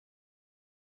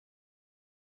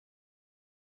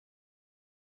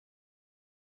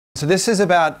So this is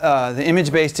about the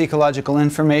image-based ecological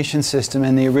information system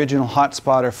and the original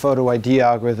hotspot or photo ID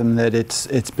algorithm that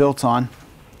it's built on.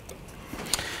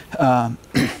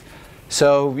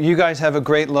 So you guys have a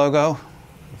great logo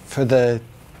for the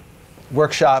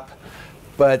workshop,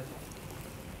 but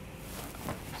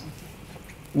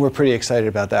we're pretty excited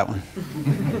about that one.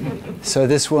 So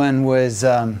this one was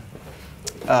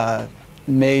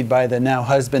made by the now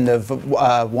husband of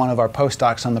one of our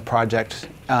postdocs on the project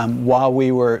while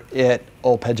we were at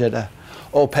Olpejeta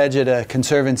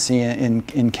Conservancy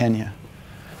in Kenya.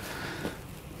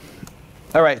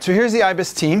 All right, so here's the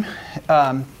IBEIS team.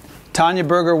 Tanya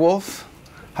Berger-Wolf,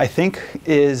 I think,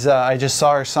 is, I just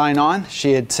saw her sign on.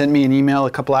 She had sent me an email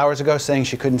a couple hours ago saying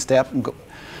she couldn't stay up and go.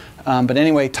 But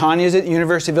anyway, Tanya's at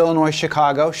University of Illinois,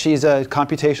 Chicago. She's a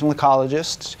computational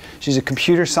ecologist. She's a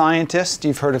computer scientist.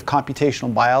 You've heard of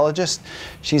computational biologist.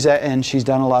 And she's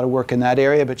done a lot of work in that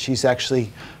area, but she's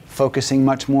actually focusing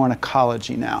much more on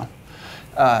ecology now.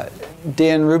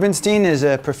 Dan Rubenstein is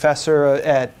a professor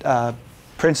at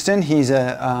Princeton. He's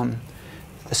a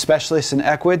specialist in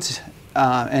equids,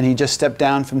 and he just stepped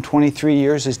down from 23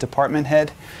 years as department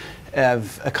head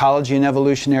of ecology and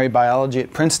evolutionary biology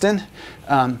at Princeton.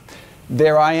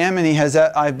 There I am, and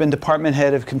I've been department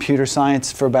head of computer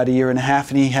science for about a year and a half,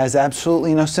 and he has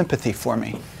absolutely no sympathy for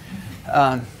me.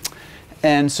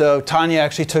 And so Tanya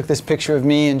actually took this picture of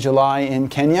me in July in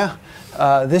Kenya.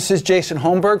 This is Jason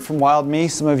Holmberg from Wild Me.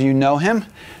 Some of you know him.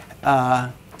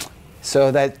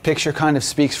 So that picture kind of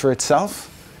speaks for itself.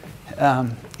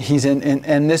 He's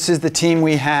and this is the team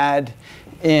we had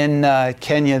in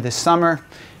Kenya this summer.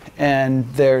 And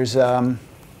there's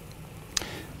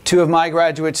two of my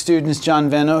graduate students. John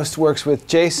Venost works with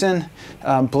Jason,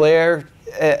 Blair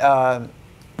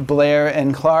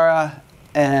and Clara,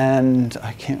 and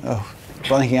I can't,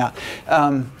 blanking out,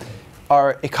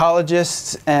 are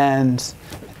ecologists, and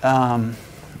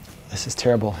this is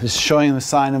terrible. It's showing the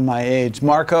sign of my age.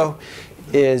 Marco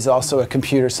is also a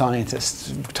computer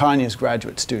scientist, Tanya's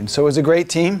graduate student. So it was a great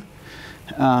team.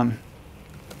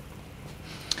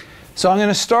 So I'm going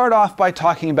to start off by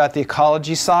talking about the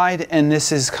ecology side, and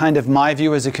this is kind of my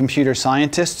view as a computer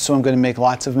scientist, so I'm going to make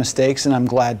lots of mistakes, and I'm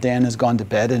glad Dan has gone to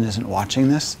bed and isn't watching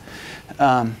this.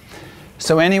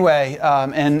 So anyway,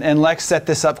 and Lex set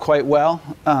this up quite well,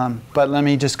 but let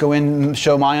me just go in and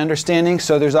show my understanding.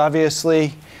 So there's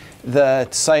obviously the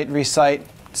cite-recite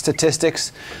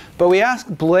statistics, but we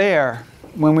asked Blair,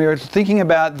 when we were thinking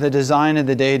about the design of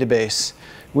the database,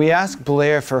 we asked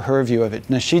Blair for her view of it.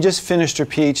 Now, she just finished her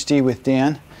PhD with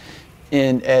Dan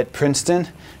at Princeton,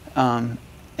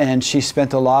 and she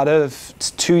spent a lot of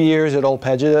 2 years at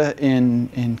Olpejeta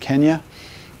in Kenya.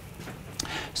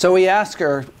 So we asked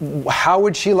her, how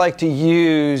would she like to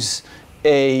use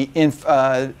a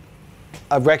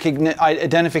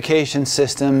identification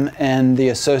system and the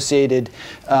associated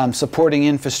supporting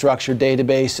infrastructure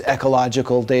database,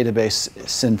 ecological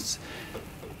database,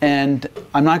 and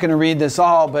I'm not going to read this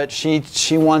all, but she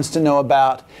wants to know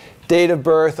about date of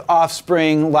birth,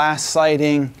 offspring, last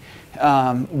sighting,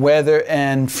 weather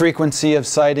and frequency of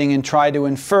sighting, and try to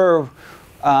infer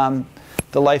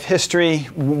the life history,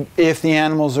 if the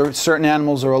animals or certain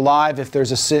animals are alive, if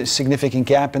there's a significant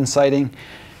gap in sighting.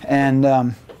 And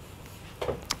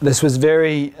this was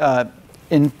very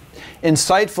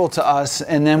insightful to us,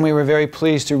 and then we were very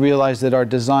pleased to realize that our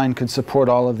design could support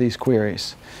all of these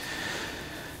queries.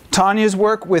 Tanya's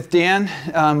work with Dan,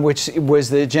 which was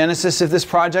the genesis of this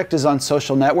project, is on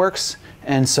social networks.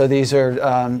 And so these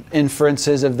are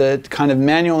inferences of the kind of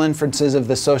manual inferences of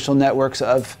the social networks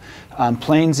of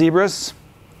plain zebras.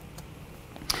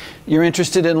 You're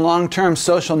interested in long-term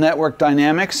social network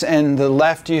dynamics, and the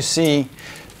left you see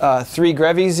 3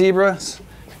 Grevy zebras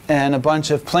and a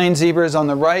bunch of plain zebras on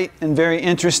the right. And very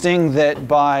interesting that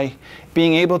by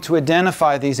being able to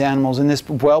identify these animals, and this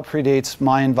well predates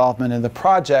my involvement in the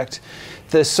project,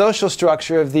 the social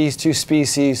structure of these two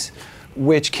species,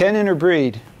 which can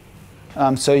interbreed.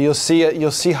 So you'll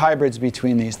see hybrids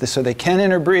between these. So they can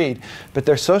interbreed, but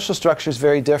their social structure is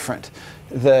very different.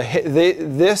 The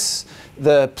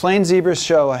plain zebras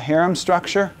show a harem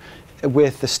structure,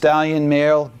 with the stallion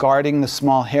male guarding the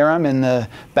small harem, and the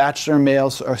bachelor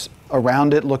males are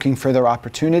around it looking for their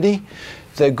opportunity.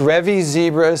 The Grevy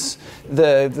zebras,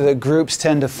 the groups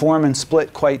tend to form and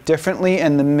split quite differently,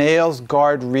 and the males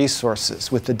guard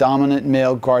resources, with the dominant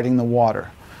male guarding the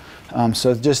water.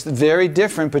 So just very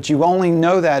different, but you only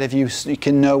know that if you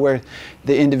can know where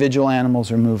the individual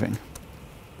animals are moving.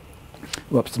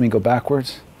 Whoops, let me go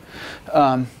backwards.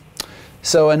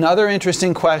 So another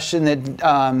interesting question that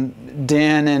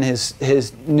Dan and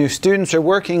his new students are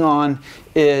working on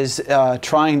is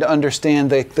trying to understand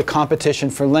the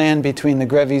competition for land between the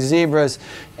Grevy's zebras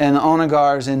and the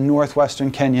onagars in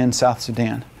northwestern Kenya and South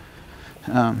Sudan.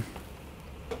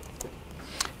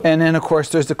 And then, of course,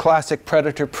 there's the classic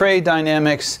predator-prey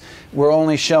dynamics. We're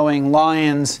only showing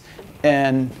lions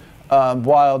and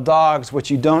wild dogs.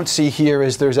 What you don't see here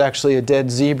is there's actually a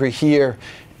dead zebra here.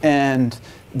 And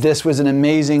this was an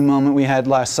amazing moment we had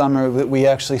last summer that we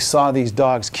actually saw these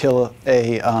dogs kill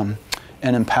an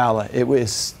impala. It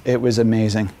was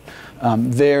amazing.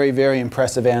 Very, very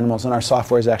impressive animals, and our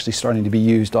software is actually starting to be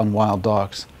used on wild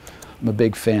dogs. I'm a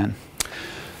big fan.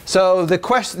 So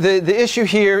the issue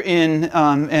here and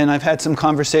I've had some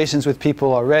conversations with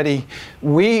people already,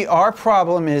 our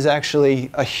problem is actually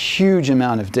a huge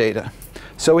amount of data.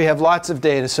 So we have lots of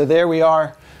data. So there we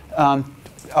are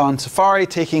on Safari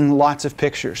taking lots of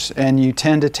pictures, and you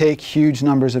tend to take huge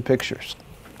numbers of pictures.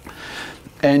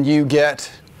 And you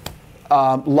get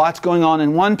lots going on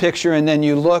in one picture, and then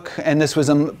you look, and this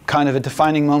was kind of a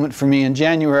defining moment for me in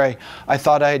January. I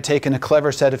thought I had taken a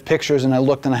clever set of pictures, and I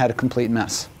looked and I had a complete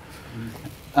mess.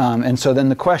 And so then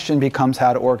the question becomes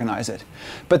how to organize it.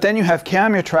 But then you have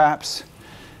camera traps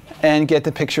and get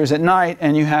the pictures at night,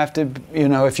 and you have to,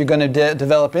 if you're going to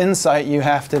develop insight, you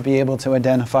have to be able to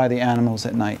identify the animals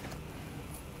at night.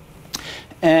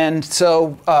 And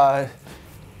so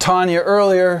Tanya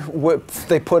earlier,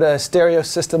 they put a stereo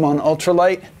system on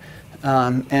ultralight,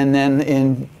 and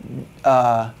then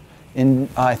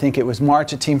I think it was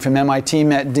March, a team from MIT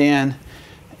met Dan,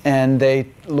 and they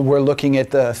were looking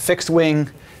at the fixed wing,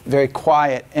 very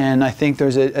quiet, and I think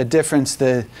there's a difference.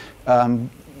 The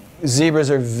zebras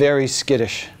are very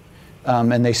skittish,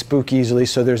 and they spook easily,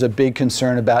 so there's a big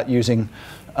concern about using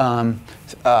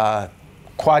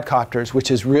quadcopters,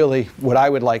 which is really what I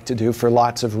would like to do for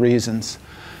lots of reasons.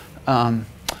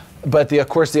 But of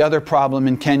course, the other problem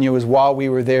in Kenya was while we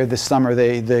were there this summer,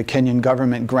 the Kenyan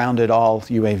government grounded all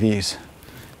UAVs,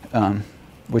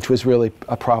 which was really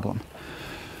a problem.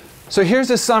 So here's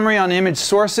a summary on image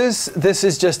sources. This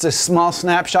is just a small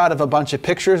snapshot of a bunch of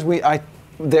pictures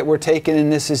that were taken,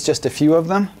 and this is just a few of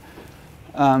them.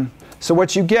 So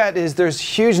what you get is there's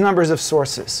huge numbers of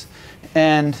sources.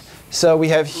 And so we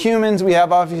have humans, we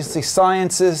have obviously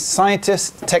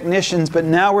scientists, technicians, but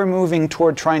now we're moving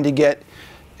toward trying to get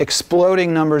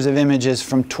exploding numbers of images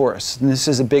from tourists. And this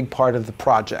is a big part of the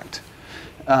project.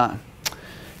 And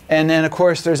then, of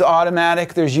course, there's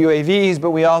automatic, there's UAVs,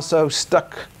 but we also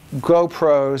stuck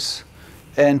GoPros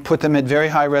and put them at very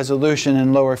high resolution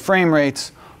and lower frame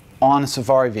rates on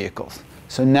Safari vehicles.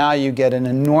 So now you get an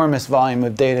enormous volume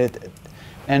of data.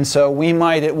 And so we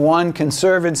might, at one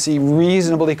conservancy,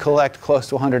 reasonably collect close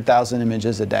to 100,000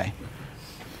 images a day.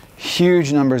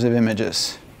 Huge numbers of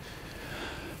images.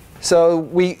 So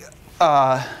we,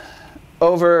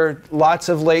 over lots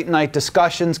of late night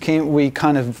discussions, we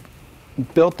kind of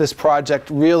built this project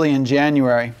really in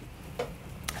January.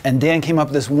 And Dan came up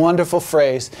with this wonderful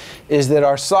phrase, is that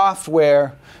our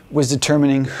software was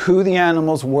determining who the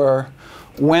animals were,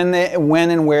 when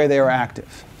and where they were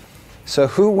active. So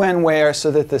who, when, where,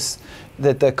 so that the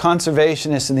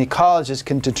conservationists and the ecologists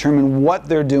can determine what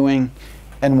they're doing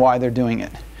and why they're doing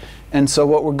it. And so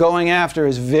what we're going after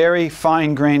is very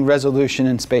fine-grained resolution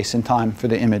in space and time for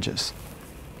the images.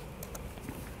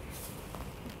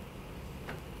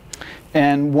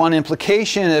 And one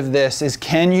implication of this is,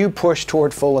 can you push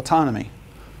toward full autonomy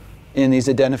in these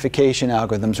identification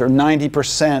algorithms, or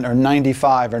 90% or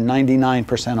 95 or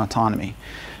 99% autonomy?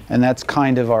 And that's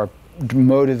kind of our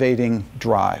motivating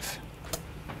drive.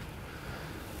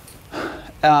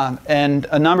 And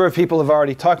a number of people have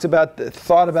already thought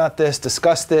about this,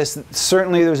 discussed this.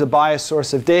 Certainly there's a biased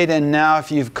source of data, and now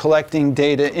if you're collecting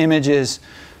data images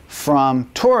from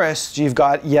tourists, you've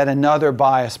got yet another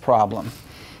bias problem.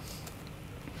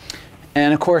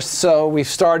 And of course, so we've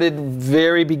started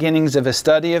very beginnings of a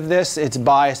study of this. It's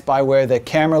biased by where the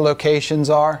camera locations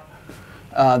are,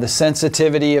 the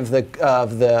sensitivity of the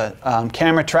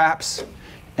camera traps,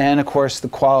 and of course the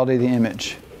quality of the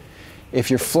image. If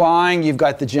you're flying, you've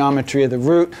got the geometry of the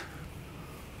route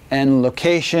and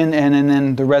location, and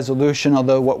then the resolution,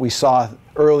 although what we saw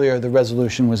earlier, the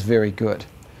resolution was very good.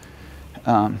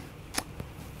 And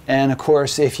of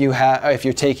course, if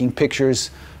you're taking pictures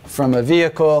from a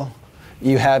vehicle,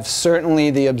 you have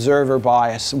certainly the observer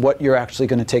bias, what you're actually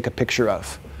going to take a picture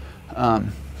of.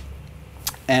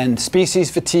 And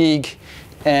species fatigue,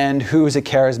 and who is a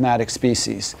charismatic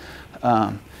species.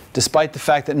 Despite the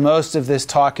fact that most of the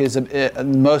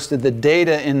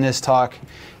data in this talk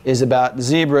is about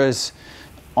zebras,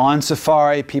 On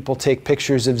safari, people take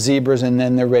pictures of zebras and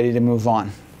then they're ready to move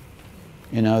on.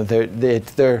 You know,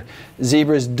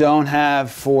 zebras don't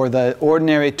have, for the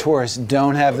ordinary tourist,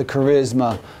 don't have the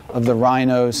charisma of the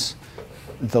rhinos,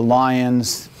 the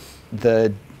lions,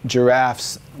 the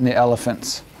giraffes, and the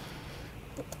elephants,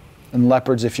 and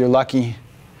leopards if you're lucky,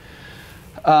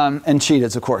 and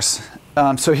cheetahs, of course.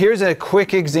 So here's a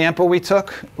quick example we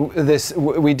took.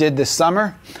 We did this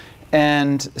summer.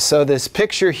 And so this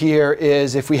picture here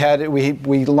is, if we had it,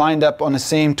 we lined up on the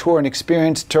same tour an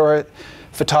experienced tour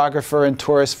photographer and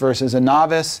tourist versus a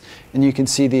novice, and you can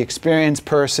see the experienced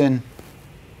person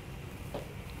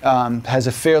has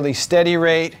a fairly steady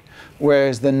rate,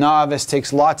 whereas the novice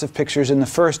takes lots of pictures in the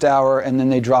first hour and then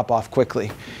they drop off quickly.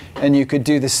 And you could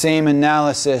do the same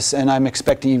analysis, and I'm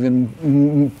expecting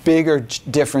even bigger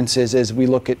differences as we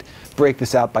break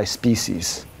this out by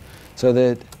species. So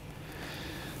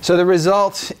the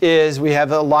result is we have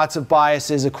lots of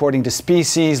biases according to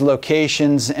species,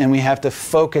 locations, and we have to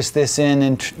focus this in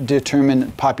and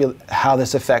determine how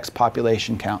this affects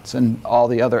population counts and all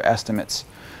the other estimates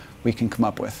we can come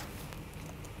up with.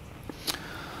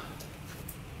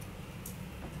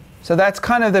 So that's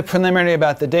kind of the preliminary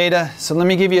about the data. So let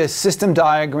me give you a system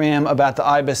diagram about the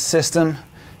IBEIS system.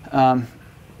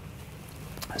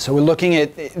 So we're looking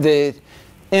at the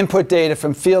input data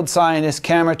from field scientists,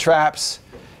 camera traps,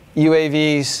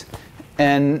 UAVs,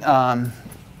 and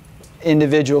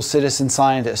individual citizen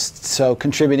scientists, so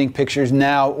contributing pictures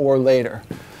now or later.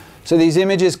 So these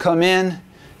images come in.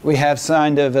 We have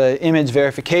kind of image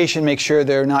verification, make sure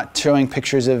they're not showing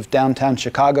pictures of downtown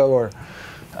Chicago or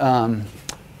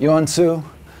Joensuu.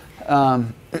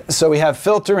 So we have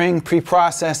filtering,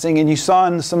 pre-processing, and you saw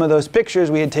in some of those pictures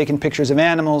we had taken pictures of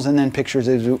animals and then pictures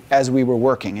as we were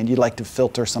working, and you'd like to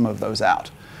filter some of those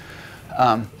out.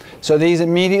 So these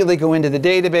immediately go into the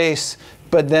database,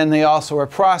 but then they also are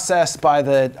processed by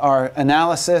our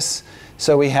analysis.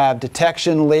 So we have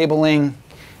detection, labeling,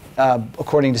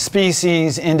 according to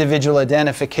species, individual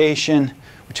identification,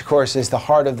 which of course is the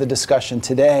heart of the discussion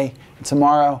today and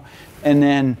tomorrow, and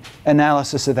then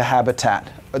analysis of the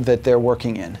habitat that they're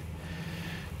working in.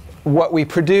 What we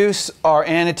produce are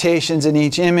annotations in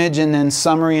each image and then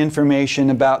summary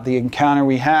information about the encounter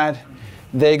we had.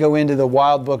 They go into the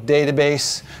Wildbook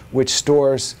database, which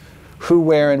stores who,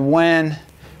 where, and when.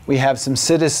 We have some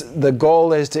the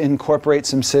goal is to incorporate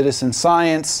some citizen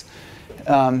science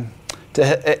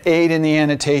to aid in the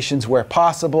annotations where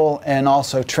possible, and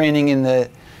also training in the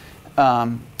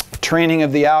training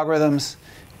of the algorithms.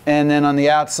 And then on the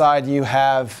outside, you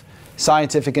have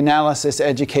scientific analysis,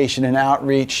 education, and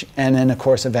outreach, and then, of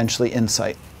course, eventually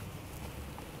insight.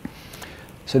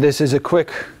 So this is a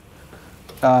quick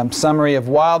summary of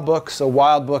Wildbook. So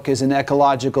Wildbook is an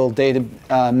ecological data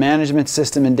management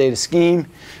system and data scheme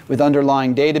with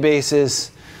underlying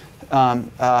databases.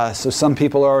 So some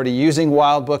people are already using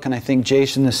Wildbook, and I think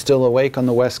Jason is still awake on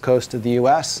the west coast of the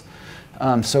US.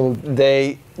 So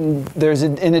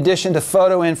in addition to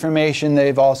photo information,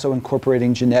 they've also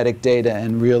incorporating genetic data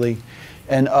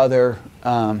and other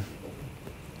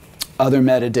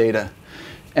metadata.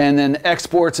 And then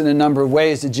exports in a number of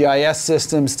ways to GIS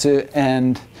systems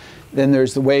and then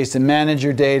there's the ways to manage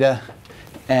your data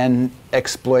and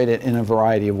exploit it in a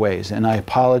variety of ways. And I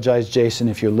apologize, Jason,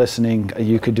 if you're listening,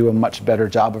 you could do a much better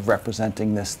job of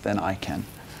representing this than I can.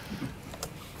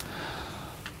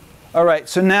 All right,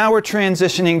 so now we're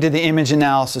transitioning to the image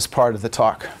analysis part of the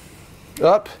talk.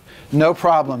 No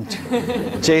problem.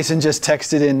 Jason just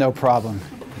texted in, no problem.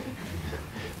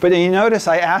 But you notice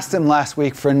I asked him last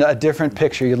week for a different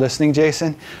picture. You listening,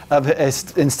 Jason?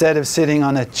 Instead of sitting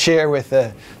on a chair with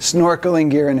a snorkeling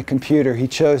gear and a computer, he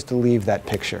chose to leave that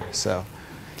picture. So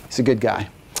he's a good guy.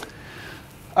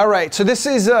 All right, so this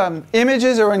is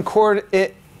images are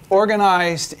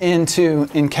organized into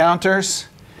encounters.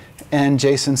 And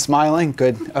Jason's smiling.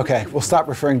 Good. OK, we'll stop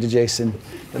referring to Jason,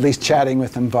 at least chatting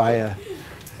with him via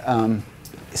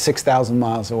 6,000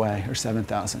 miles away or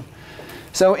 7,000.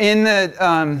 So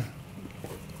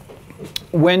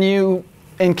when you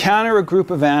encounter a group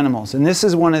of animals, and this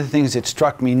is one of the things that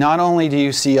struck me, not only do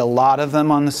you see a lot of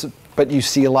them on this, but you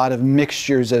see a lot of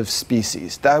mixtures of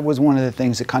species. That was one of the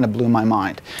things that kind of blew my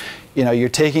mind. You know, you're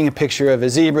taking a picture of a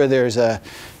zebra, there's an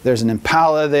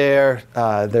impala there,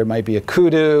 there might be a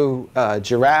kudu,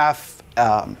 giraffe,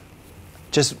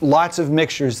 just lots of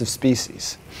mixtures of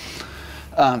species.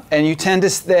 And you tend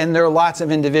to, and there are lots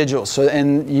of individuals,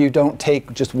 and you don't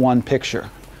take just one picture.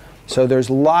 So there's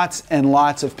lots and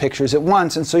lots of pictures at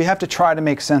once, and so you have to try to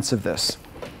make sense of this.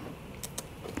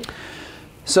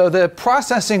 So the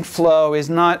processing flow is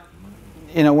not,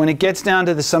 when it gets down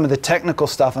to some of the technical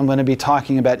stuff, I'm going to be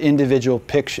talking about individual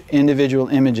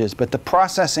images. But the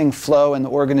processing flow and the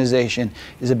organization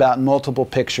is about multiple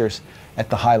pictures at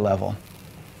the high level.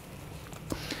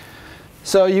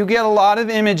 So you get a lot of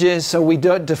images, so we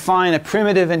define a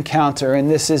primitive encounter, and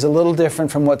this is a little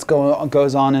different from what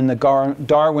goes on in the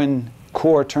Darwin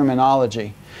core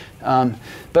terminology.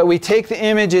 But we take the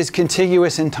images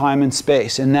contiguous in time and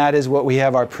space, and that is what we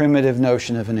have our primitive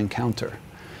notion of an encounter.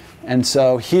 And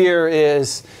so here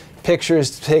is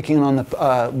pictures taken on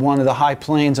the, one of the high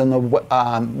plains on the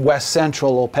west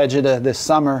central Olpegida this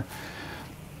summer.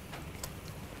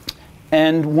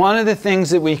 And one of the things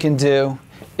that we can do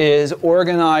is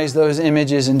organize those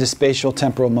images into spatial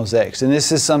temporal mosaics. And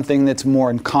this is something that's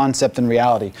more in concept than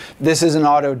reality. This is an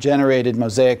auto-generated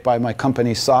mosaic by my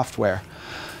company's software.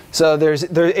 So there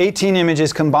are 18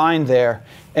 images combined there,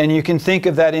 and you can think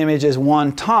of that image as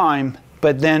one time,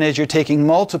 but then as you're taking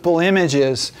multiple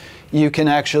images, you can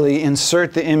actually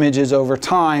insert the images over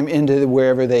time into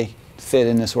wherever they fit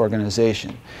in this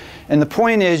organization. And the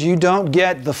point is, you don't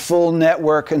get the full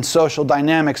network and social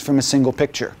dynamics from a single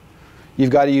picture. You've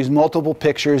got to use multiple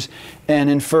pictures and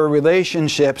infer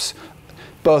relationships,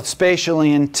 both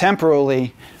spatially and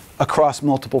temporally, across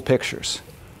multiple pictures.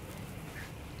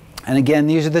 And again,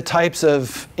 these are the types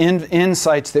of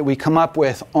insights that we come up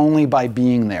with only by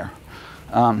being there.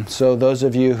 So those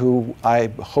of you who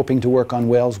I'm hoping to work on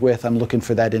whales with, I'm looking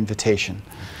for that invitation.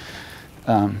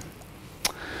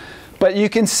 But you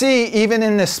can see, even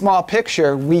in this small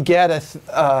picture, we get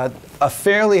a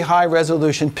fairly high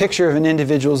resolution picture of an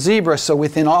individual zebra. So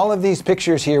within all of these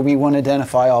pictures here, we want to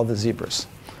identify all the zebras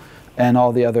and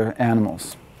all the other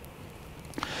animals.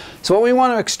 So what we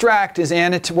want to extract is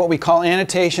what we call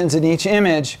annotations in each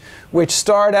image, which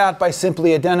start out by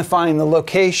simply identifying the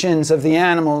locations of the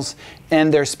animals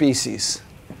and their species.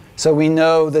 So we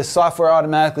know, the software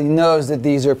automatically knows that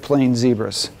these are plain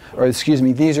zebras. Or excuse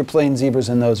me, these are plain zebras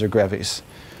and those are grevies.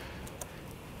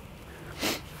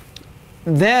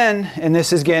 Then, and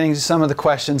this is getting to some of the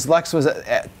questions Lex was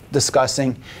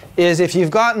discussing, is if you've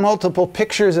got multiple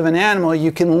pictures of an animal,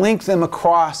 you can link them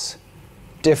across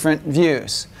different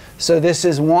views. So this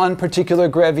is one particular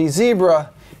grevy zebra,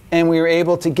 and we were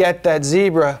able to get that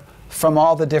zebra from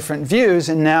all the different views,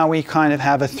 and now we kind of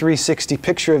have a 360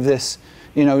 picture of this.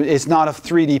 It's not a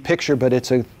 3D picture, but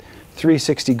it's a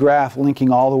 360 graph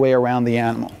linking all the way around the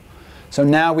animal. So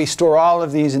now we store all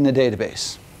of these in the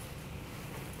database.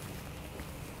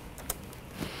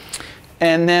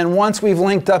 And then once we've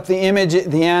linked up the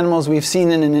animals we've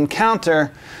seen in an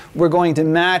encounter, we're going to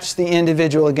match the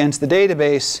individual against the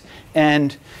database,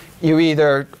 and you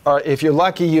either, if you're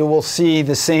lucky, you will see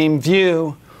the same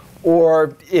view,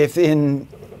 or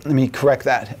let me correct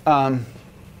that,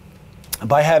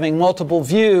 by having multiple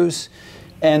views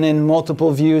and then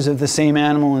multiple views of the same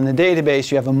animal in the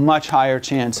database, you have a much higher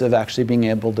chance of actually being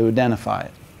able to identify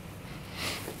it.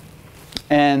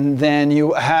 And then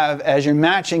you have, as you're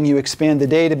matching, you expand the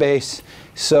database.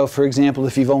 So for example,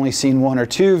 if you've only seen one or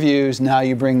two views, now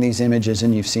you bring these images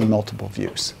and you've seen multiple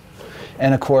views.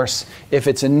 And of course, if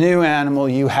it's a new animal,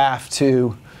 you have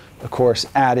to, of course,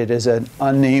 add it as an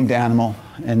unnamed animal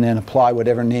and then apply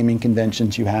whatever naming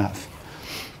conventions you have.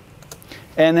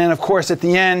 And then, of course, at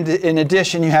the end, in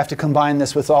addition, you have to combine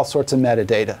this with all sorts of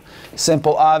metadata.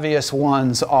 Simple, obvious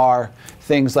ones are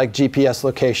things like GPS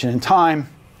location and time,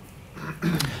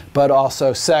 but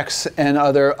also sex and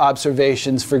other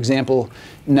observations. For example,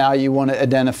 now you want to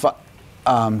identify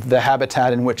the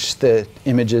habitat in which the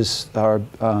images are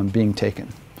being taken.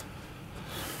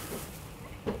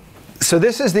 So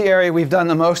this is the area we've done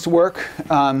the most work.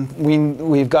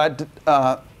 We've got,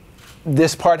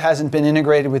 this part hasn't been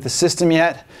integrated with the system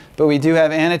yet, but we do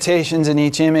have annotations in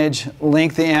each image,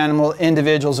 link the animal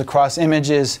individuals across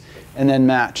images, and then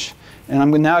match. And I'm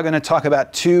now going to talk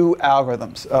about two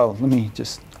algorithms. Oh, let me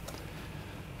just.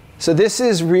 So this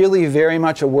is really very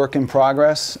much a work in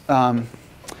progress.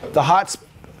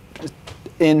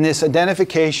 In this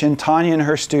identification, Tanya and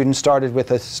her students started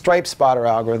with a stripe spotter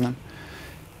algorithm,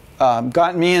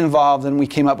 got me involved, and we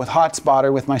came up with hot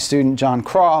spotter with my student John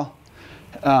Kral.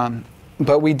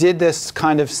 But we did this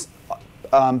kind of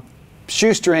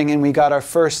shoestring, and we got our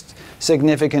first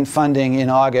significant funding in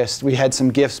August. We had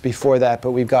some gifts before that, but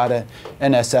we've got an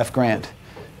SF grant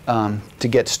to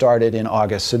get started in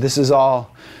August. So this is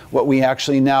all what we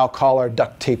actually now call our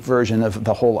duct tape version of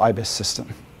the whole IBEIS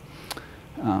system.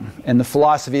 And the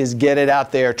philosophy is get it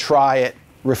out there, try it,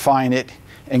 refine it,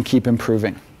 and keep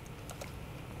improving.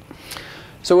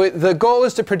 So the goal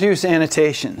is to produce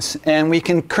annotations. And we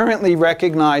can currently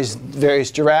recognize various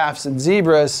giraffes and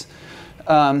zebras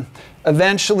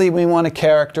Eventually, we want to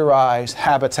characterize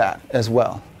habitat as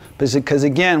well. Because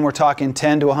again, we're talking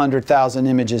 10 to 100,000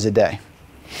 images a day.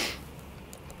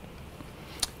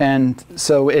 And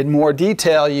so in more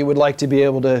detail, you would like to be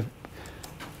able to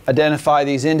identify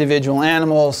these individual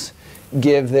animals,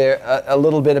 give a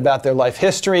little bit about their life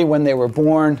history, when they were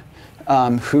born,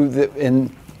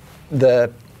 in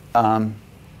the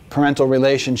parental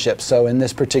relationship. So in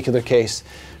this particular case,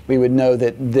 we would know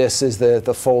that this is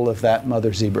the foal of that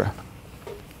mother zebra.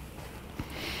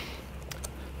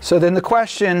 So then the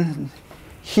question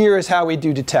here is how we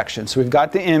do detection. So we've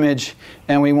got the image,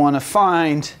 and we want to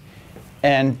find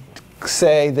and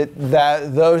say that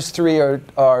those three are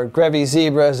Grevy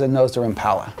zebras and those are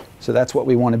impala. So that's what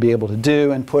we want to be able to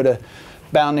do, and put a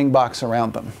bounding box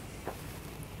around them.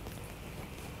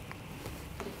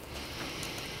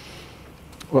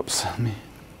 Whoops.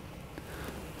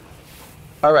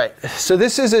 All right, so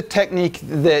this is a technique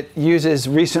that uses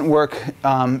recent work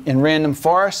in random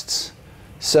forests.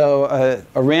 So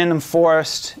a random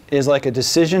forest is like a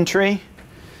decision tree.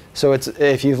 So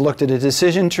if you've looked at a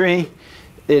decision tree,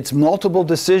 it's multiple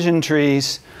decision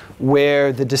trees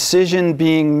where the decision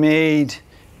being made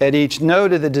at each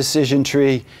node of the decision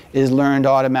tree is learned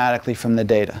automatically from the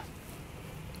data.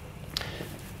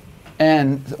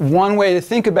 And one way to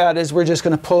think about it is we're just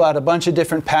going to pull out a bunch of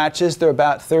different patches. They're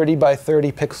about 30 by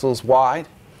 30 pixels wide.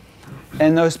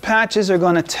 And those patches are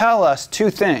going to tell us two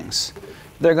things.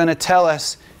 They're going to tell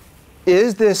us,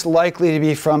 is this likely to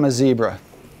be from a zebra,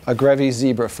 a Grevy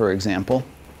zebra, for example?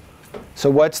 So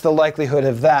what's the likelihood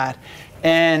of that?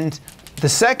 And the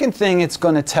second thing it's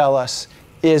going to tell us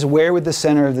is, where would the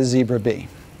center of the zebra be?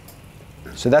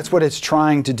 So that's what it's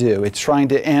trying to do. It's trying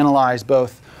to analyze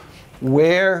both,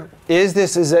 where is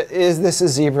this a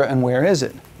zebra, and where is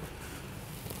it?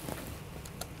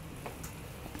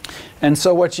 And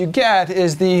so what you get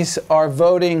is these are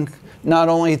voting not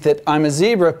only that I'm a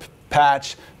zebra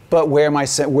patch, but where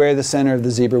the center of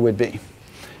the zebra would be.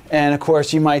 And of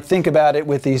course, you might think about it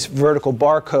with these vertical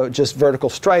barcode, just vertical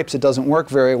stripes, it doesn't work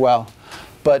very well.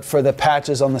 But for the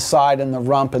patches on the side and the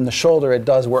rump and the shoulder, it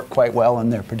does work quite well in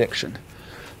their prediction.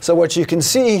 So what you can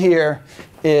see here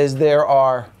is there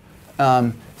are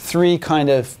three kind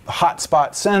of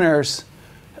hotspot centers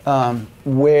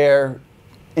where,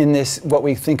 in this, what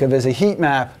we think of as a heat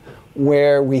map,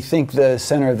 where we think the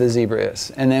center of the zebra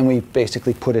is. And then we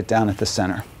basically put it down at the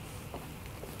center.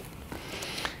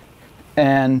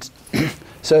 And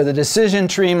so the decision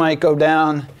tree might go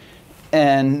down,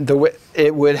 and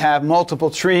it would have multiple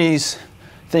trees.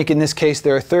 I think in this case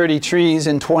there are 30 trees,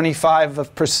 and 25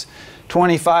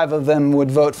 of them would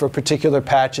vote for particular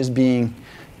patches being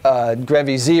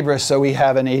Grevy zebra, so we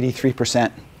have an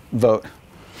 83% vote.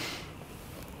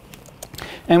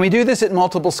 And we do this at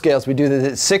multiple scales. We do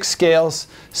this at 6 scales,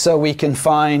 so we can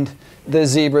find the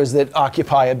zebras that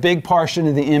occupy a big portion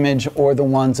of the image, or the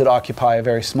ones that occupy a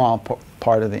very small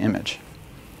part of the image.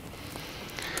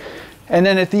 And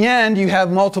then at the end, you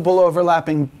have multiple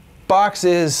overlapping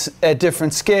boxes at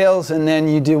different scales, and then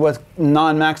you do what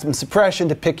non-maximum suppression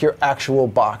to pick your actual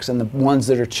box, and the ones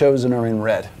that are chosen are in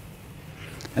red.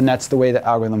 And that's the way the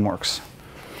algorithm works.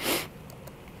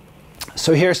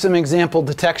 So here's some example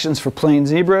detections for plain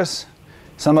zebras.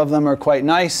 Some of them are quite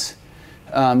nice.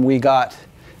 We got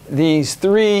these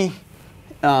 3,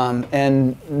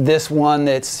 and this one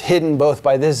that's hidden both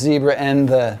by this zebra and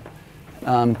the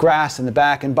grass in the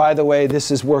back. And by the way,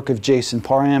 this is work of Jason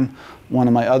Parham, one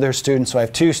of my other students. So I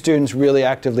have 2 students really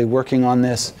actively working on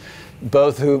this,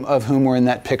 both of whom were in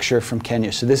that picture from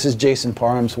Kenya. So this is Jason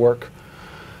Parham's work.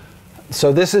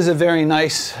 So this is a very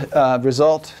nice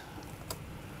result.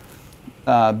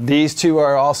 These 2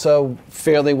 are also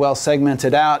fairly well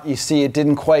segmented out. You see it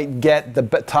didn't quite get the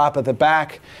top of the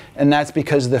back, and that's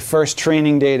because the first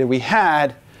training data we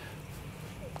had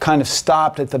kind of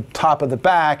stopped at the top of the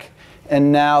back,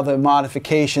 and now the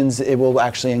modifications, it will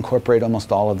actually incorporate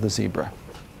almost all of the zebra.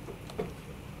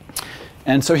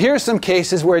 And so here's some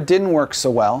cases where it didn't work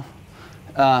so well.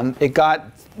 It got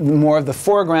more of the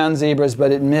foreground zebras,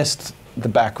 but it missed the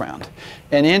background.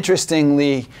 And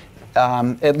interestingly,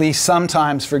 at least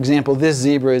sometimes, for example, this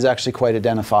zebra is actually quite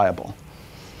identifiable.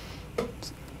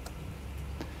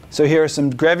 So here are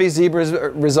some Grevy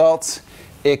zebra results.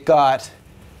 It got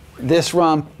this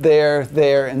rump there,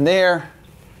 there, and there,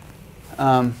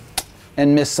 and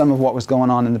missed some of what was going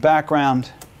on in the background.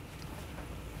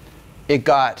 It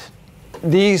got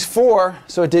these 4,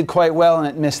 so it did quite well, and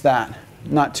it missed that.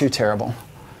 Not too terrible.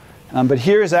 But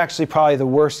here is actually probably the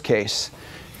worst case.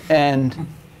 And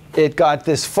it got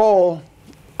this foal,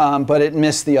 but it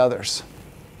missed the others.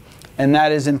 And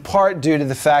that is in part due to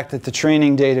the fact that the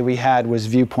training data we had was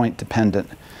viewpoint dependent.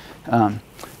 And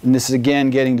this is again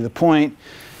getting to the point,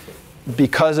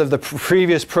 because of the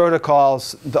previous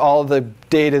protocols, all the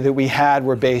data that we had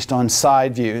were based on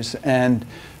side views. And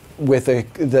with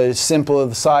the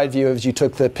simple side view is you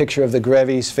took the picture of the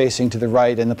grevy's facing to the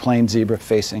right and the plain zebra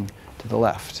facing to the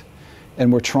left.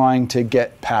 And we're trying to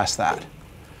get past that.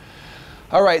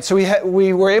 All right, so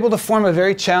we were able to form a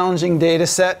very challenging data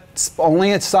set,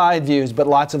 only at side views, but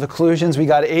lots of occlusions. We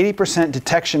got 80%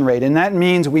 detection rate, and that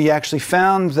means we actually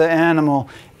found the animal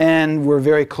and we're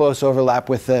very close overlap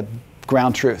with the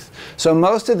ground truth. So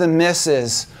most of the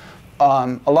misses,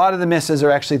 a lot of the misses are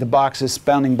actually the boxes,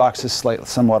 bounding boxes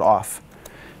somewhat off.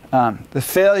 The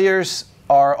failures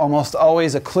are almost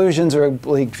always occlusions or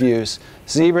oblique views.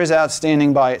 Zebra is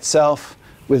outstanding by itself,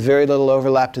 with very little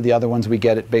overlap to the other ones. We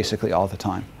get it basically all the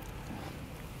time.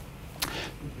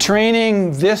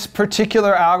 Training this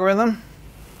particular algorithm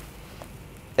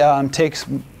takes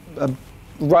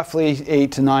roughly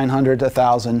 800 to 900,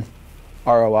 1,000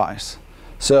 ROIs.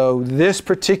 So this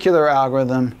particular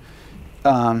algorithm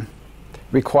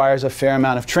requires a fair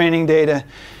amount of training data.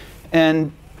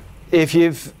 And if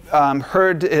you've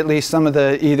heard at least some of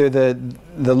either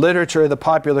the literature or the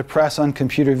popular press on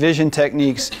computer vision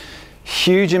techniques,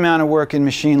 huge amount of work in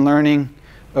machine learning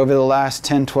over the last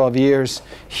 10, 12 years,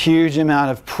 huge amount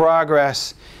of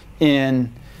progress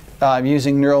in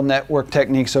using neural network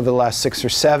techniques over the last 6 or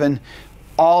 7.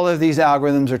 All of these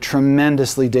algorithms are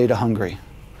tremendously data hungry.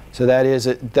 So that is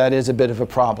a bit of a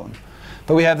problem.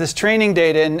 But we have this training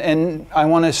data, and I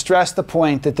want to stress the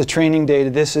point that the training data,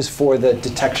 this is for the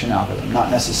detection algorithm, not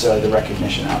necessarily the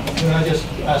recognition algorithm. Can I just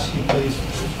ask you, please,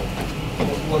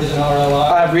 what is an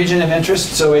ROI? Region of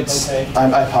interest, so it's, okay.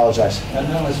 I apologize.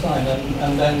 No, it's fine.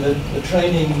 And then the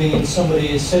training means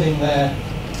somebody is sitting there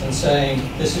and saying,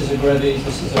 this is a Grevy's,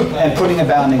 this is a plane. And putting a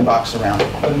bounding box around.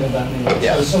 Putting a bounding box.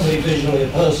 Yeah. So somebody visually, a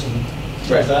person,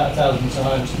 does that 1,000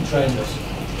 times and trained us.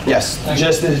 Yes,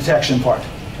 just the detection part.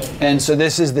 Okay. And so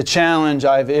this is the challenge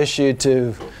I've issued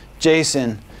to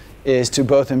Jason, is to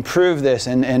both improve this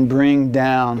and bring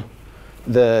down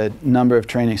the number of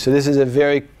trainings. So this is a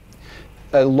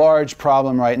large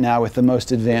problem right now with the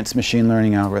most advanced machine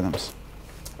learning algorithms.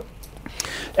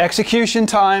 Execution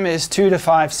time is 2 to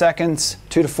 5 seconds,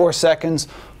 2 to 4 seconds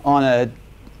on a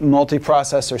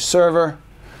multiprocessor server.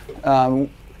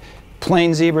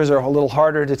 Plain zebras are a little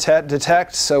harder to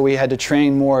detect, so we had to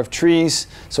train more of trees,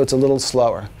 so it's a little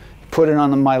slower. Put it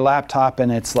on my laptop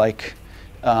and it's like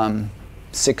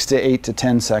 6 to 8 to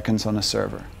 10 seconds on a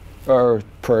server, or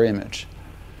per image.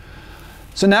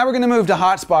 So now we're going to move to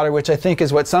Hotspotter, which I think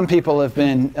is what some people have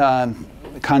been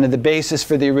kind of the basis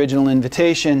for the original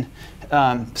invitation.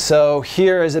 So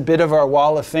here is a bit of our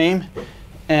wall of fame.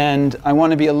 And I want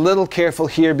to be a little careful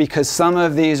here because some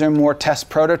of these are more test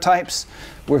prototypes.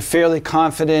 We're fairly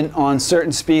confident on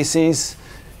certain species.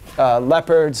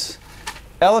 Leopards.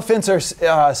 Elephants are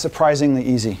surprisingly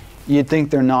easy. You'd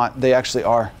think they're not. They actually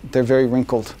are. They're very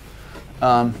wrinkled.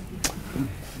 But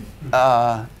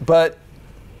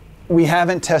we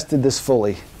haven't tested this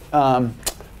fully.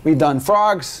 We've done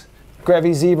frogs,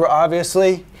 Grevy zebra,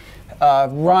 obviously.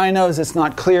 Rhinos, it's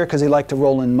not clear because they like to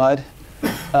roll in mud.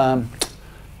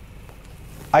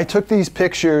 I took these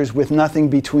pictures with nothing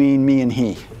between me and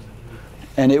he,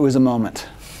 and it was a moment.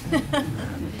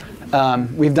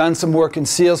 We've done some work in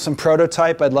seals, some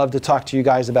prototype. I'd love to talk to you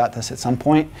guys about this at some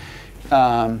point.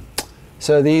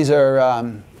 So these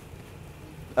are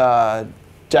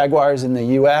jaguars in the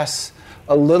US.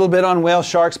 A little bit on whale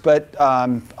sharks, but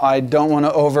I don't want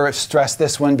to over-stress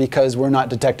this one because we're not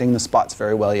detecting the spots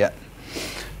very well yet.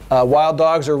 Wild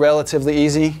dogs are relatively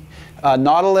easy.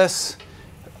 Nautilus,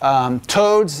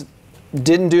 toads,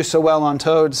 didn't do so well on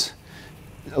toads.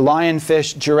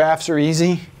 Lionfish, giraffes are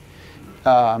easy.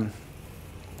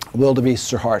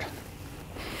 Wildebeests are hard.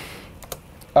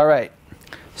 All right,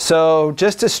 so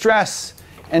just to stress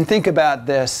and think about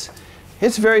this,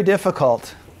 it's very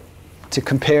difficult to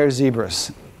compare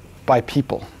zebras by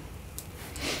people.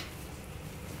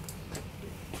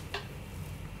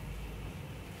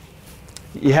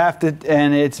 You have to,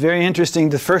 and it's very interesting.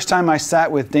 The first time I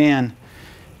sat with Dan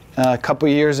a couple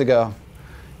years ago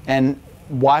and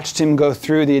watched him go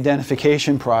through the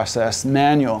identification process,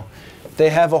 manual, they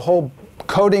have a whole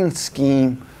coding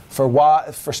scheme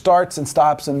for starts and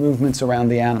stops and movements around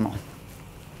the animal.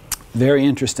 Very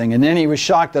interesting. And then he was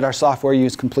shocked that our software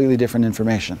used completely different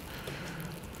information.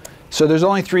 So there's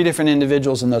only 3 different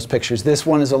individuals in those pictures. This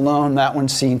one is alone, that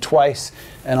one's seen twice,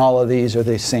 and all of these are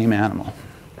the same animal.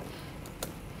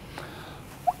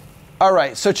 All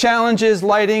right, so challenges: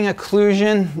 lighting,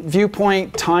 occlusion,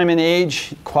 viewpoint, time and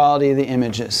age, quality of the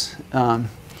images. For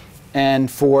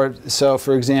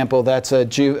example, that's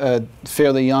a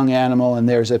fairly young animal, and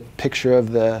there's a picture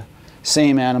of the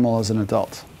same animal as an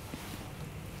adult.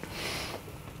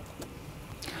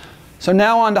 So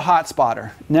now on to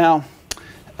HotSpotter. Now,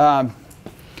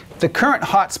 the current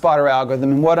HotSpotter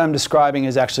algorithm, and what I'm describing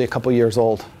is actually a couple years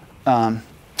old,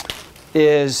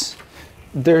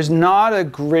 there's not a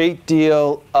great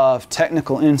deal of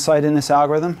technical insight in this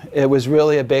algorithm. It was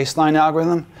really a baseline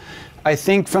algorithm. I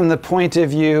think from the point of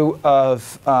view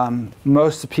of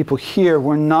most of the people here,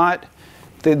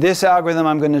 this algorithm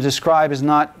I'm going to describe is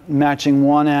not matching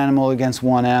one animal against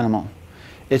one animal.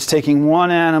 It's taking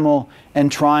one animal and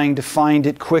trying to find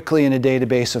it quickly in a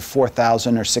database of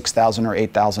 4,000 or 6,000 or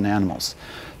 8,000 animals.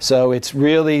 So it's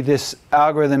really, this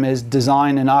algorithm is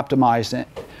designed and optimized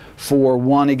for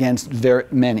one against very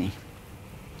many.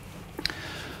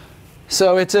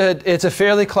 So it's a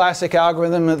fairly classic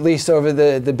algorithm, at least over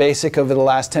the basic over the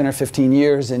last 10 or 15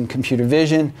 years in computer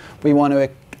vision. We want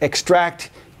to extract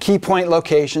key point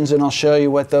locations, and I'll show you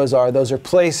what those are. Those are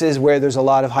places where there's a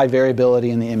lot of high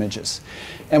variability in the images.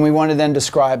 And we want to then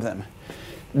describe them.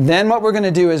 Then what we're going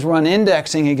to do is run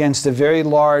indexing against a very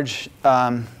large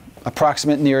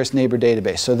approximate nearest neighbor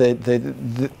database. So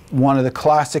one of the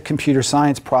classic computer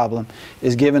science problem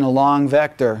is given a long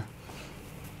vector,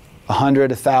 100,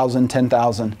 1,000,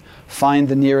 10,000, find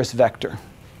the nearest vector.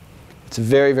 It's a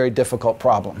very, very difficult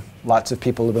problem. Lots of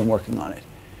people have been working on it.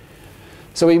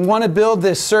 So we want to build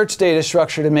this search data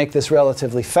structure to make this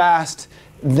relatively fast.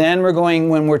 Then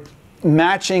when we're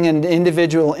matching an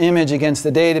individual image against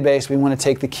the database, we want to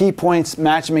take the key points,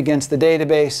 match them against the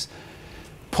database,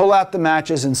 pull out the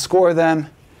matches and score them.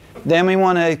 Then we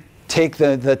want to take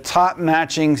the top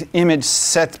matching image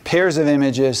set pairs of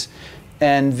images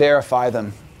and verify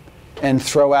them and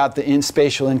throw out the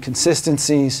spatial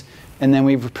inconsistencies. And then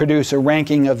we produce a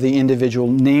ranking of the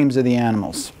individual names of the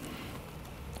animals.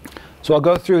 So I'll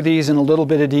go through these in a little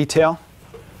bit of detail.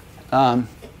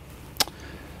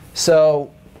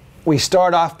 So we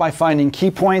start off by finding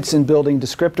key points and building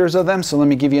descriptors of them. So let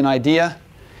me give you an idea.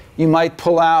 You might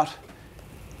pull out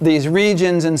these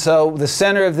regions, and so the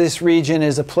center of this region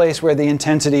is a place where the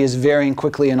intensity is varying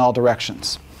quickly in all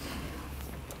directions.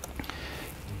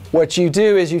 What you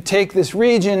do is you take this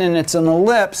region, and it's an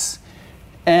ellipse,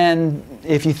 and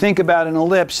if you think about an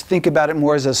ellipse, think about it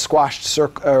more as a squashed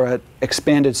circle or an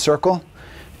expanded circle.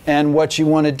 And what you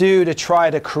want to do to try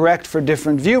to correct for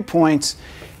different viewpoints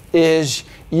is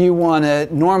you want to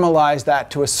normalize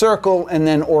that to a circle and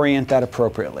then orient that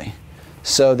appropriately,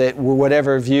 so that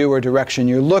whatever view or direction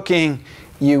you're looking,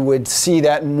 you would see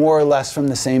that more or less from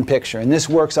the same picture. And this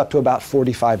works up to about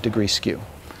 45-degree skew.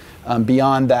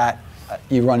 Beyond that,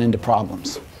 you run into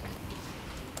problems.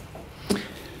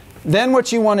 Then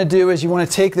what you want to do is you want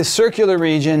to take the circular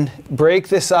region, break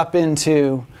this up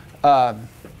into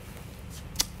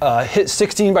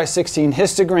 16 by 16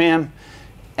 histogram,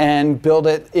 and build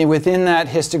it within that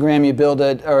histogram. You build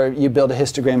a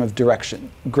histogram of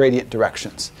gradient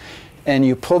directions, and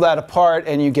you pull that apart,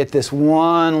 and you get this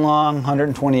one long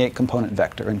 128 component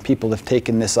vector. And people have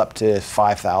taken this up to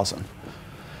 5,000.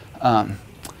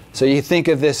 So you think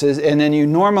of this as, and then you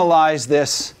normalize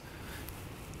this.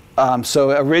 So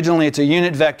originally it's a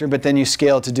unit vector, but then you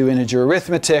scale it to do integer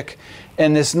arithmetic.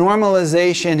 And this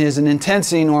normalization is an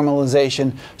intensity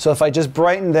normalization. So if I just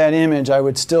brightened that image, I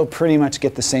would still pretty much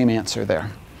get the same answer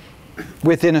there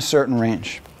within a certain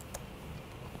range.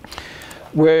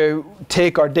 We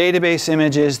take our database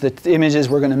images, the images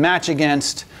we're going to match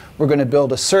against. We're going to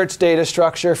build a search data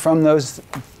structure from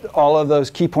all of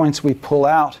those key points we pull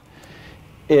out.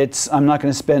 I'm not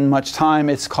going to spend much time.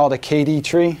 It's called a KD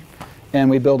tree. And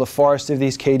we build a forest of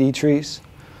these KD trees.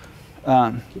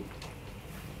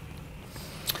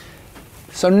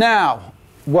 So now,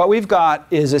 what we've got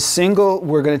is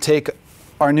we're going to take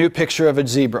our new picture of a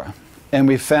zebra. And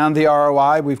we've found the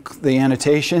ROI, the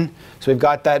annotation. So we've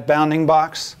got that bounding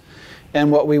box.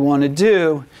 And what we want to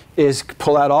do is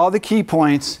pull out all the key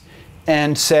points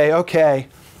and say, OK,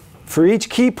 for each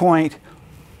key point,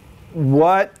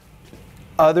 what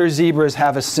other zebras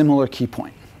have a similar key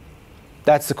point?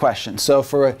 That's the question.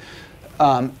 So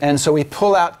and so we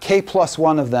pull out k plus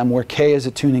 1 of them, where k is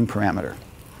a tuning parameter.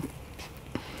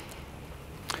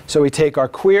 So we take our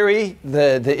query,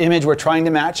 the image we're trying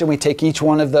to match, and we take each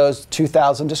one of those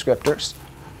 2,000 descriptors,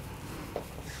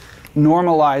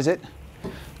 normalize it,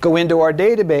 go into our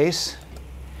database,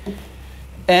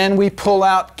 and we pull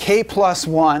out k plus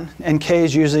 1, and k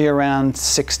is usually around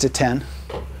 6 to 10.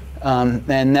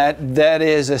 And that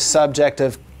is a subject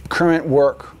of current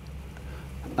work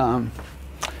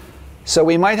So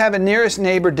we might have a nearest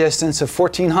neighbor distance of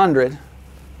 1400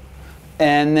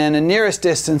 and then a nearest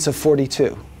distance of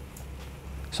 42.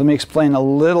 So let me explain a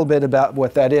little bit about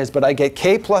what that is. But I get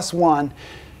k plus 1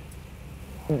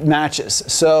 matches.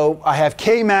 So I have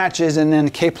k matches and then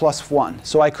k plus 1.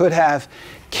 So I could have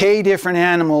k different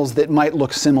animals that might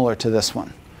look similar to this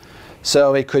one.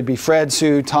 So it could be Fred,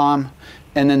 Sue, Tom,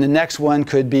 and then the next one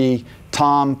could be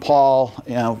Tom, Paul,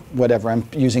 you know, whatever. I'm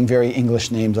using very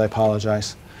English names, I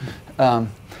apologize.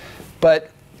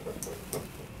 But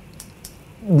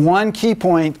one key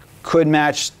point could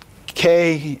match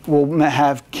k, will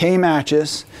have k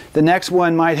matches. The next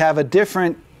one might have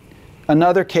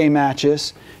another k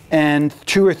matches, and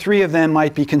 2 or 3 of them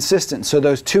might be consistent. So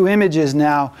those 2 images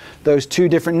now, those 2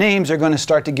 different names are going to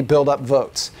start to build up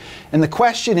votes. And the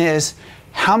question is,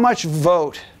 how much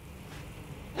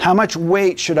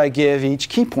weight should I give each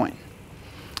key point?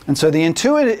 And so the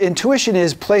intuition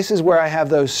is places where I have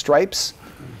those stripes,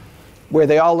 where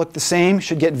they all look the same,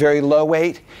 should get very low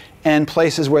weight, and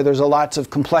places where there's lots of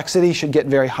complexity should get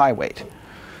very high weight.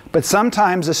 But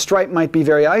sometimes a stripe might be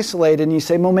very isolated, and you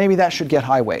say, well, maybe that should get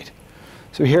high weight.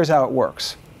 So here's how it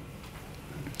works.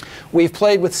 We've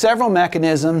played with several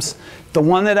mechanisms. The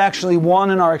one that actually won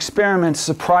in our experiments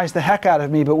surprised the heck out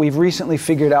of me, but we've recently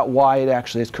figured out why it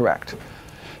actually is correct.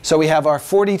 So we have our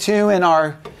 42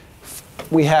 and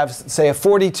we have, say, a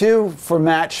 42 for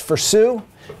match for Sue,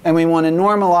 and we want to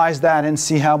normalize that and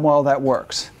see how well that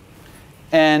works.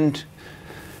 And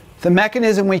the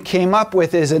mechanism we came up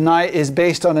with is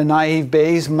based on a naive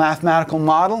Bayes mathematical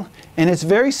model, and it's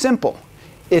very simple.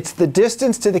 It's the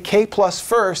distance to the k plus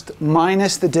first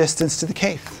minus the distance to the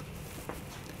kth.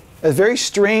 A very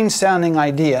strange sounding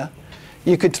idea.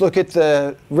 You could look at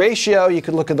the ratio, you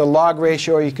could look at the log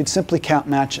ratio, or you could simply count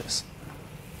matches.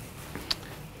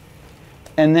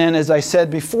 And then, as I said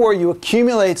before, you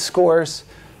accumulate scores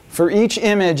for each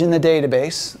image in the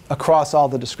database across all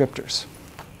the descriptors.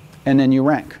 And then you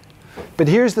rank. But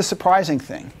here's the surprising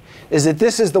thing, is that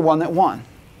this is the one that won.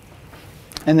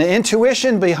 And the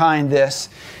intuition behind this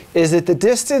is that the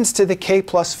distance to the k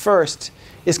plus first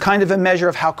is kind of a measure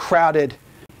of how crowded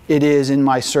it is in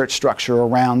my search structure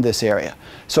around this area.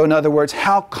 So in other words,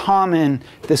 how common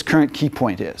this current key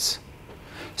point is.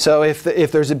 So if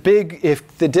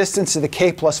the distance to the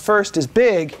k plus first is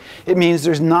big, it means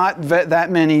there's not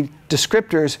that many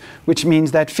descriptors, which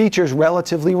means that feature is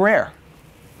relatively rare.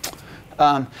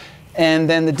 And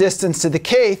then the distance to the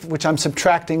kth, which I'm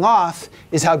subtracting off,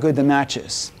 is how good the match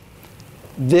is.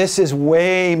 This is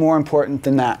way more important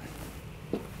than that.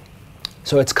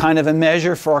 So it's kind of a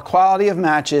measure for our quality of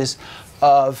matches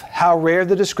of how rare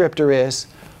the descriptor is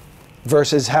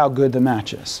versus how good the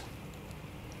match is.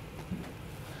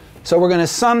 So we're going to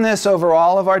sum this over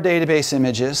all of our database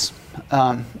images.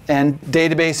 And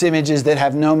database images that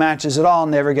have no matches at all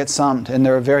never get summed. And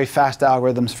there are very fast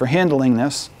algorithms for handling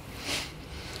this.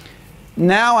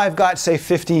 Now I've got, say,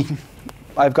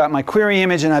 I've got my query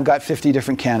image and I've got 50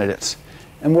 different candidates.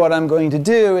 And what I'm going to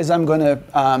do is I'm going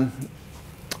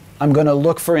to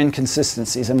look for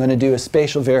inconsistencies. I'm going to do a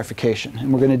spatial verification.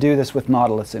 And we're going to do this with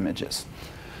Nautilus images.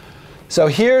 So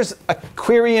here's a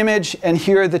query image, and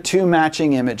here are the 2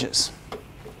 matching images.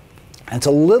 And it's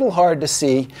a little hard to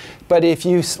see, but if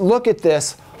you look at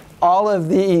this, all of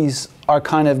these are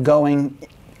kind of going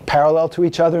parallel to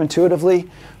each other intuitively,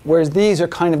 whereas these are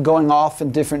kind of going off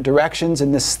in different directions.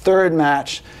 In this third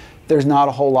match, there's not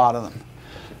a whole lot of them.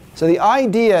 So the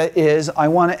idea is I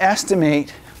want to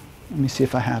estimate, let me see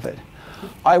if I have it.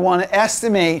 I want to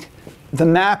estimate the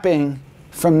mapping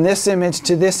from this image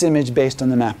to this image based on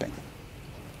the mapping.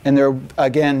 And there are,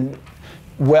 again,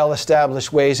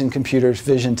 well-established ways in computer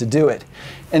vision to do it.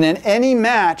 And then any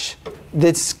match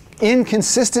that's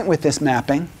inconsistent with this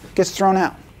mapping gets thrown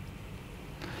out.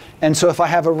 And so if I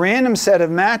have a random set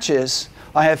of matches,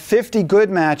 I have 50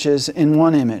 good matches in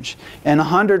one image and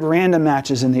 100 random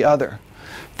matches in the other.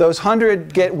 Those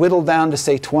 100 get whittled down to,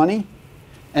 say, 20.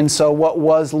 And so what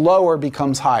was lower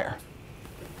becomes higher.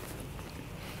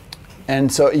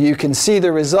 And so you can see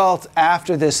the result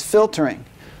after this filtering.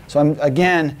 So I'm,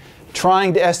 again,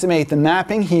 trying to estimate the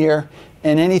mapping here,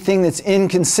 and anything that's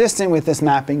inconsistent with this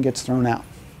mapping gets thrown out.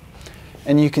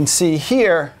 And you can see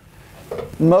here,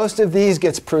 most of these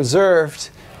gets preserved,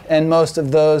 and most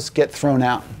of those get thrown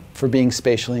out for being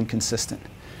spatially inconsistent.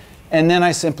 And then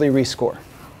I simply rescore.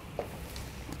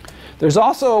 There's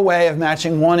also a way of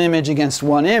matching one image against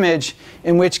one image,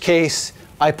 in which case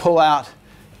I pull out,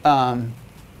 I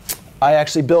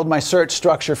actually build my search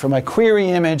structure for my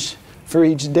query image. For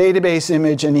each database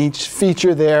image and each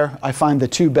feature there, I find the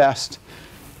 2 best.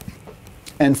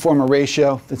 and form a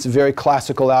ratio. It's a very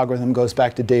classical algorithm, goes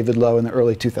back to David Lowe in the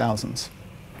early 2000s.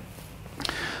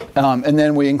 And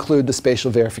then we include the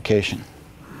spatial verification.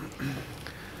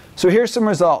 So here's some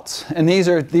results, and these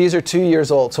are 2 years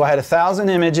old. So I had 1,000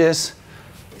 images,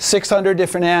 600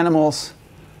 different animals,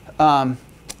 and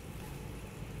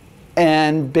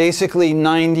basically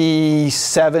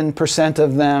 97%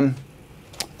 of them,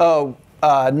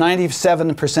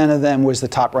 97% of them was the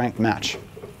top ranked match.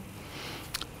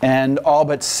 And all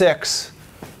but 6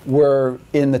 were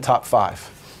in the top 5.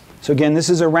 So again, this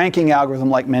is a ranking algorithm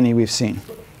like many we've seen.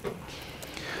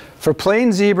 For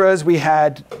plain zebras, we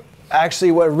had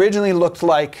actually what originally looked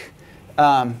like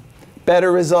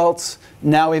better results.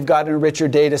 Now we've got a richer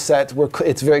data set where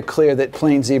it's very clear that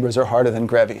plain zebras are harder than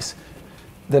grevies.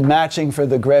 The matching for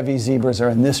the grevy zebras are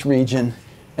in this region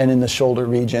and in the shoulder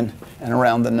region and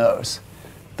around the nose.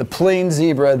 The plain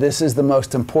zebra, this is the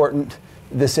most important.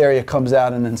 This area comes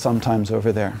out and then sometimes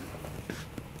over there.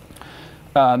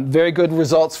 Very good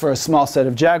results for a small set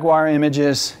of jaguar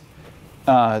images.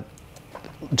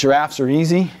 Giraffes are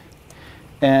easy.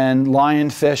 And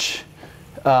lionfish,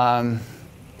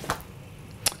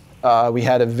 we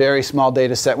had a very small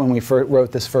data set when we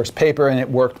wrote this first paper, and it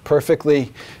worked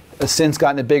perfectly. Since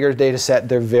gotten a bigger data set,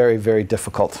 they're very, very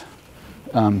difficult.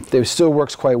 They still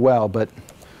works quite well, but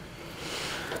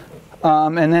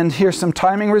and then here's some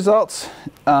timing results.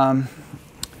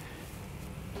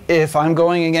 If I'm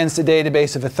going against a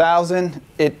database of 1,000,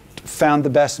 it found the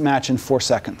best match in 4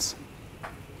 seconds.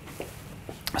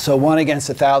 So 1 against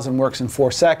 1,000 works in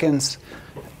 4 seconds.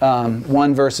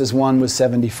 1 versus 1 was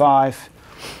 75.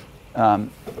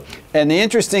 And the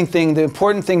interesting thing, the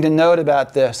important thing to note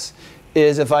about this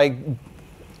is if I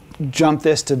jump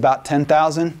this to about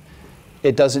 10,000,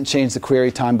 it doesn't change the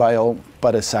query time by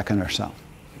but a second or so.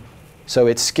 So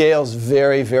it scales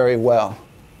very, very well.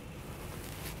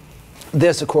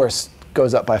 This, of course,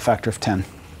 goes up by a factor of 10.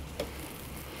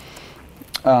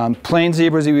 Plain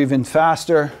zebras are even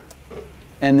faster,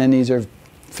 and then these are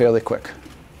fairly quick.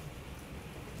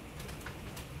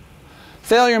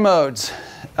 Failure modes.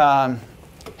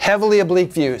 Heavily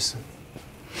oblique views.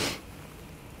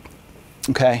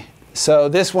 Okay, so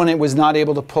this one, it was not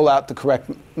able to pull out the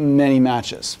correct many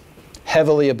matches.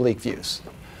 Heavily oblique views.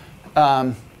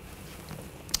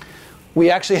 We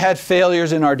actually had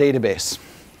failures in our database.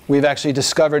 We've actually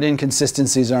discovered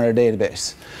inconsistencies in our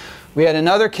database. We had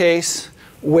another case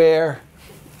where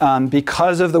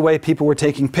because of the way people were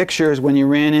taking pictures, when you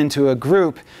ran into a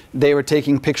group, they were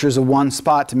taking pictures of one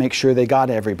spot to make sure they got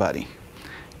everybody.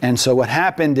 And so what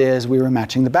happened is we were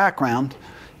matching the background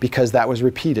because that was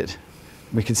repeated.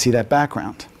 We could see that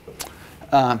background.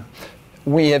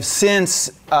 We have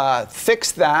since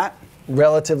fixed that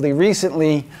relatively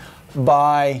recently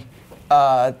by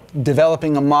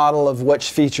developing a model of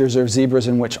which features are zebras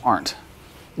and which aren't.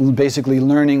 Basically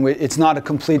learning, it's not a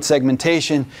complete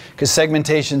segmentation because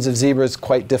segmentations of zebras is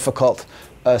quite difficult,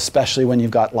 especially when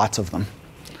you've got lots of them.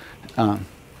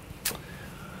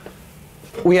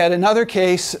 We had another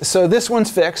case, so this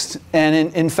one's fixed,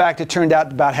 and in fact it turned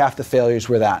out about half the failures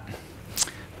were that.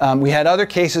 We had other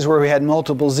cases where we had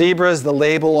multiple zebras, the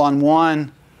label on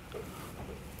one,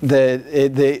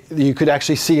 you could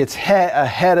actually see its a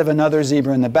head of another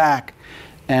zebra in the back.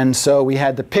 And so we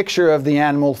had the picture of the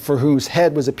animal for whose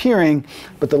head was appearing,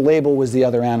 but the label was the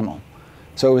other animal.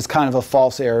 So it was kind of a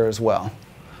false error as well.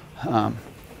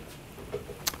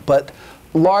 But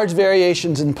large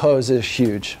variations in pose is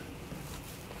huge.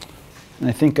 And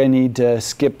I think I need to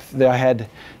skip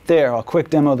I'll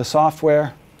quick demo the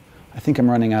software. I think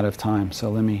I'm running out of time, so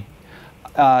let me.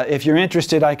 If you're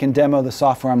interested, I can demo the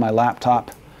software on my laptop.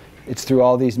 It's through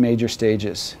all these major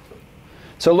stages.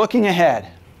 So looking ahead,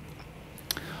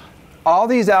 all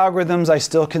these algorithms I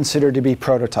still consider to be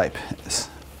prototypes.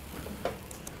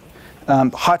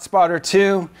 Hotspotter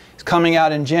 2 is coming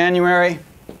out in January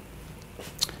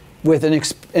with an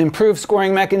improved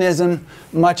scoring mechanism,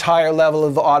 much higher level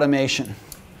of automation.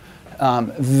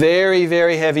 Very,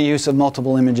 very heavy use of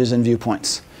multiple images and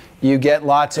viewpoints. You get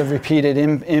lots of repeated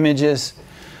images.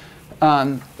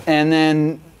 And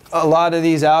then a lot of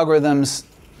these algorithms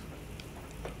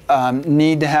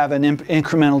need to have an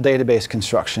incremental database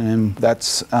construction, and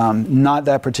that's not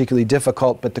that particularly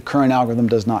difficult, but the current algorithm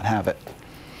does not have it.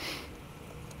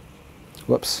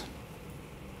 Whoops.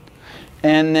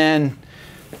 And then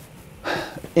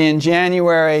in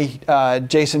January,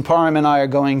 Jason Parham and I are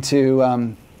going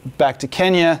to back to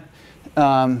Kenya.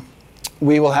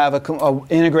 We will have an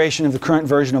integration of the current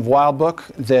version of Wildbook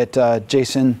that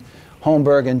Jason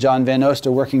Holmberg and John Van Oost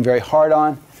are working very hard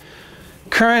on.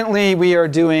 Currently, we are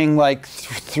doing like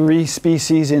 3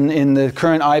 species in the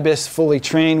current IBEIS fully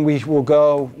trained.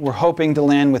 We're hoping to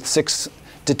land with 6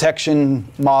 detection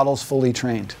models fully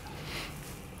trained.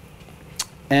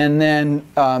 And then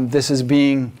this is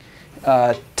being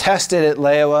tested at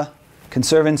Leoa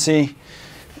Conservancy.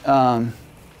 And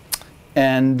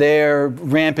they're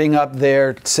ramping up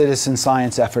their citizen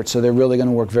science efforts, so they're really going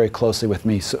to work very closely with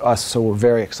us, so we're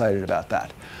very excited about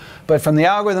that. But from the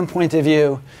algorithm point of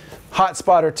view,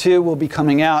 Hotspotter 2 will be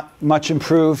coming out, much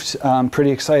improved,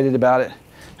 pretty excited about it.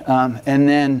 And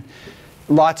then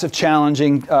lots of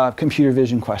challenging computer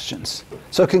vision questions.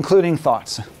 So concluding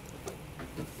thoughts.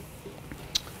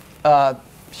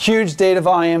 Huge data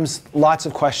volumes, lots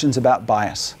of questions about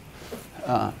bias.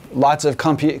 Lots of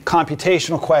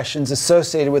computational questions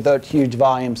associated with those huge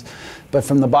volumes, but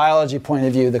from the biology point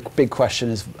of view, the big question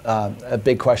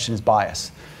is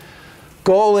bias.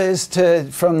 Goal is to,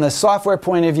 from the software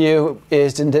point of view,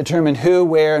 is to determine who,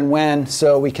 where, and when,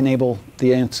 so we can enable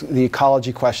the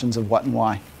ecology questions of what and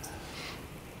why.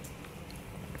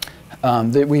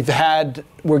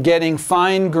 We're getting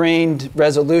fine-grained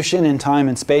resolution in time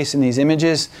and space in these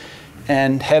images,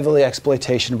 and heavily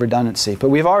exploitation of redundancy. But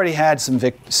we've already had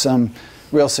some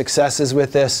real successes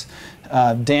with this.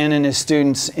 Dan and his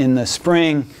students in the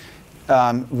spring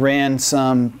ran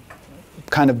some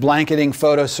kind of blanketing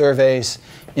photo surveys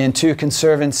in 2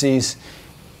 conservancies,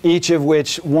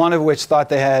 one of which thought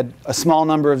they had a small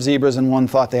number of zebras and one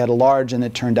thought they had a large, and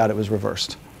it turned out it was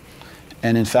reversed.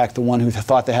 And in fact, the one who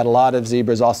thought they had a lot of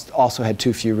zebras also had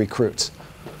too few recruits.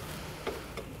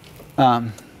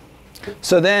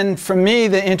 So then, for me,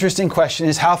 the interesting question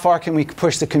is how far can we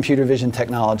push the computer vision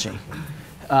technology?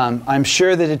 I'm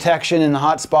sure the detection in the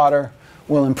hotspotter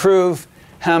will improve.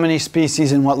 How many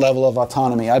species and what level of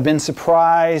autonomy? I've been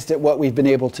surprised at what we've been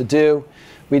able to do.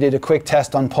 We did a quick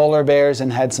test on polar bears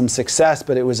and had some success,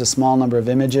 but it was a small number of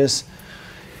images.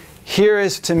 Here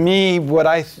is, to me, what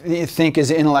I think is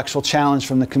an intellectual challenge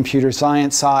from the computer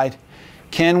science side.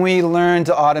 Can we learn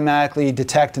to automatically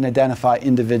detect and identify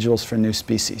individuals for new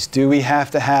species? Do we have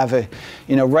to have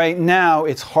right now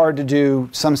it's hard to do,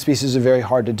 some species are very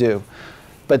hard to do.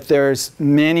 But there's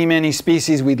many, many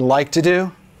species we'd like to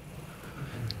do.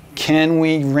 Can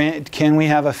we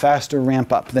have a faster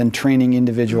ramp up than training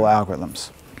individual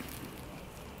algorithms?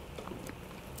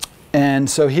 And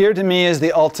so here to me is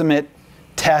the ultimate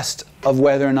test of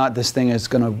whether or not this thing is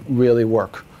going to really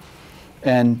work.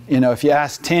 And if you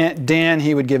ask Dan,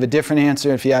 he would give a different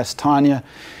answer. If you ask Tanya,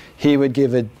 she would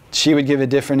give a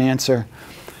different answer.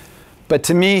 But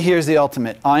to me, here's the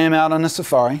ultimate. I am out on a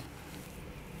safari.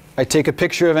 I take a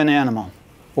picture of an animal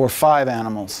or 5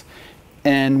 animals.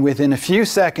 And within a few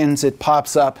seconds, it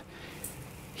pops up.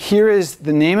 Here is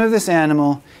the name of this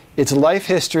animal, its life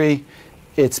history,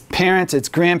 its parents, its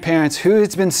grandparents, who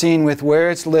it's been seen with,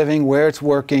 where it's living, where it's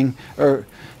working, or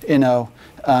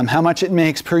how much it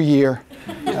makes per year.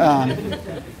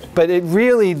 But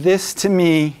this to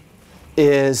me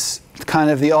is kind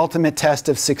of the ultimate test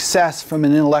of success from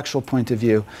an intellectual point of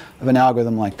view of an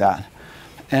algorithm like that.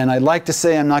 And I'd like to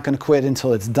say I'm not going to quit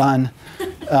until it's done.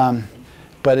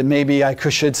 But maybe I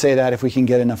should say that if we can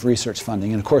get enough research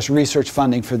funding. And of course, research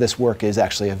funding for this work is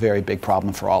actually a very big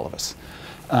problem for all of us.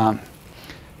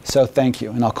 So thank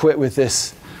you. And I'll quit with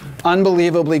this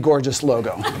unbelievably gorgeous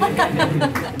logo.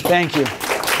 Thank you.